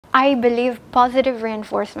I believe positive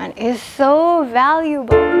reinforcement is so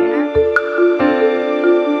valuable, you know?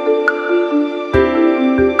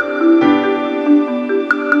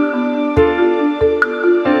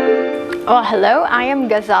 Oh, hello, I am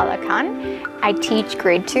Ghazala Khan. I teach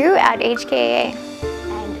grade 2 at HKAA.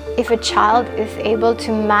 And if a child is able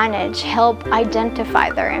to manage, help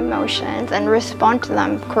identify their emotions and respond to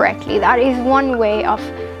them correctly, that is one way of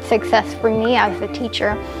success for me as a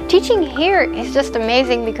teacher. Teaching here is just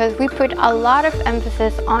amazing because we put a lot of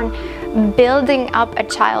emphasis on building up a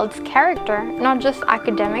child's character, not just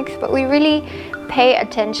academics, but we really pay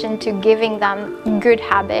attention to giving them good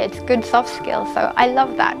habits, good soft skills. So I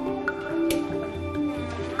love that.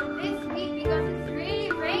 This week, because it's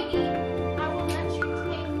really rainy, I will let you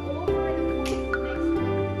take over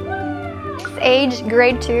the voice. This age,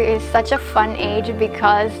 grade 2, is such a fun age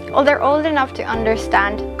because they're old enough to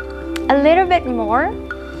understand a little bit more,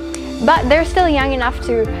 but they're still young enough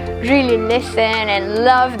to really listen and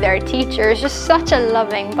love their teachers. Just such a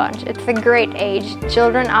loving bunch. It's a great age.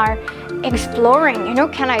 Children are exploring, you know,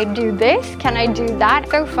 can I do this? Can I do that?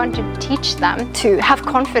 It's so fun to teach them to have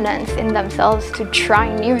confidence in themselves, to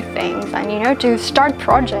try new things, and, you know, to start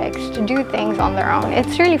projects, to do things on their own.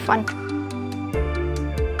 It's really fun.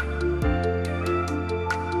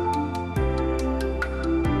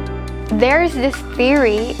 There's this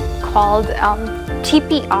theory called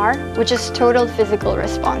TPR, which is total physical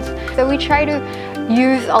response. So we try to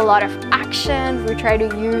use a lot of actions, we try to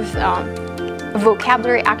use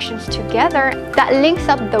vocabulary actions together that links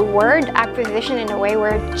up the word acquisition in a way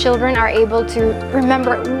where children are able to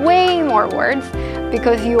remember way more words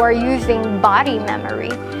because you are using body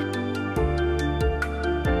memory.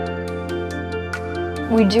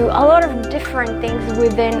 We do a lot of different things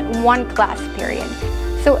within one class period.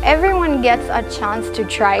 So everyone gets a chance to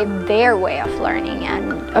try their way of learning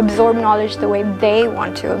and absorb knowledge the way they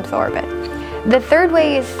want to absorb it. The third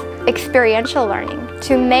way is experiential learning,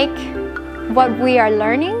 to make what we are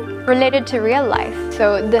learning related to real life.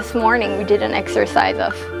 So this morning we did an exercise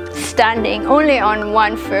of standing only on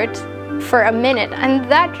one foot for a minute, and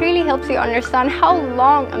that really helps you understand how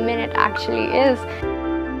long a minute actually is.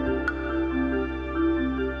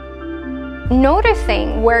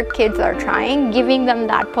 Noticing where kids are trying, giving them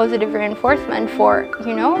that positive reinforcement for,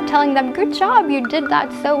 you know, telling them, good job, you did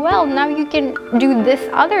that so well, now you can do this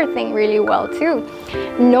other thing really well too.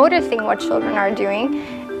 Noticing what children are doing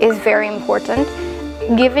is very important.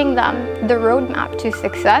 Giving them the roadmap to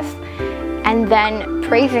success and then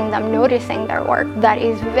praising them, noticing their work, that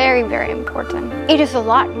is very, very important. It is a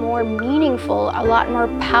lot more meaningful, a lot more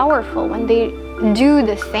powerful when they do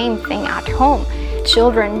the same thing at home.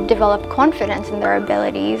 Children develop confidence in their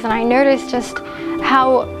abilities, and I noticed just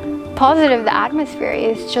how positive the atmosphere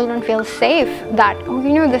is. Children feel safe that, oh,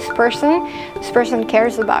 you know, this person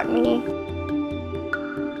cares about me.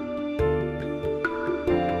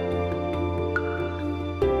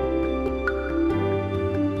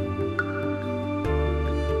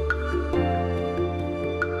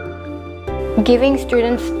 Giving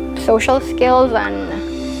students social skills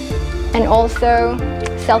and also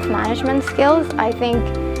self-management skills, I think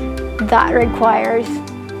that requires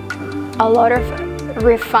a lot of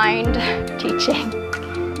refined teaching.